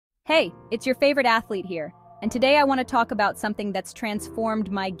Hey, it's your favorite athlete here, and today I want to talk about something that's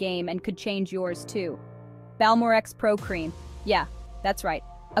transformed my game and could change yours too. Balmorex Pro Cream. Yeah, that's right,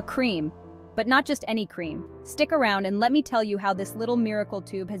 a cream. But not just any cream. Stick around and let me tell you how this little miracle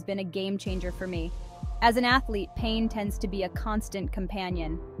tube has been a game changer for me. As an athlete, pain tends to be a constant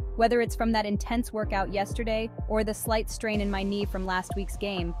companion. Whether it's from that intense workout yesterday or the slight strain in my knee from last week's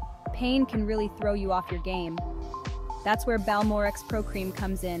game, pain can really throw you off your game. That's where Balmorex Pro Cream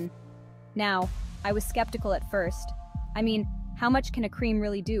comes in. Now, I was skeptical at first. I mean, how much can a cream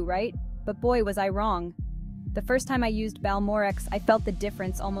really do, right? But boy, was I wrong. The first time I used Balmorex, I felt the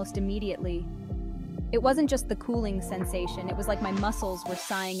difference almost immediately. It wasn't just the cooling sensation, it was like my muscles were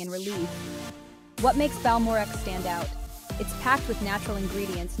sighing in relief. What makes Balmorex stand out? It's packed with natural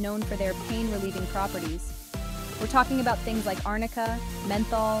ingredients known for their pain-relieving properties. We're talking about things like arnica,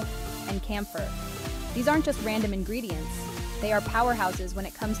 menthol, and camphor. These aren't just random ingredients. They are powerhouses when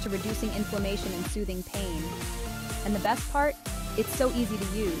it comes to reducing inflammation and soothing pain. And the best part? It's so easy to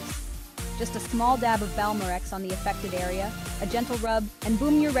use. Just a small dab of Balmorex on the affected area, a gentle rub, and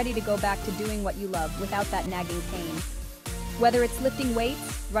boom, you're ready to go back to doing what you love without that nagging pain. Whether it's lifting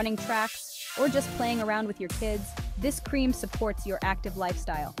weights, running tracks, or just playing around with your kids, this cream supports your active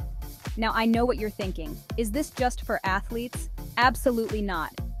lifestyle. Now, I know what you're thinking. Is this just for athletes? Absolutely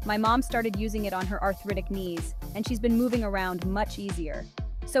not. My mom started using it on her arthritic knees, and she's been moving around much easier.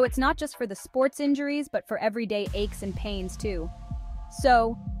 So it's not just for the sports injuries, but for everyday aches and pains too.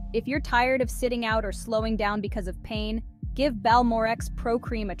 So, if you're tired of sitting out or slowing down because of pain, give Balmorex Pro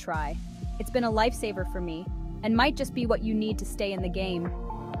Cream a try. It's been a lifesaver for me, and might just be what you need to stay in the game.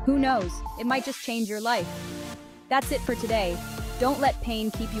 Who knows, it might just change your life. That's it for today. Don't let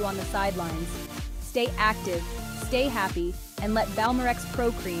pain keep you on the sidelines. Stay active, stay happy, and let Balmorex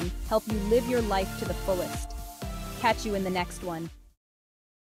Pro Cream help you live your life to the fullest. Catch you in the next one.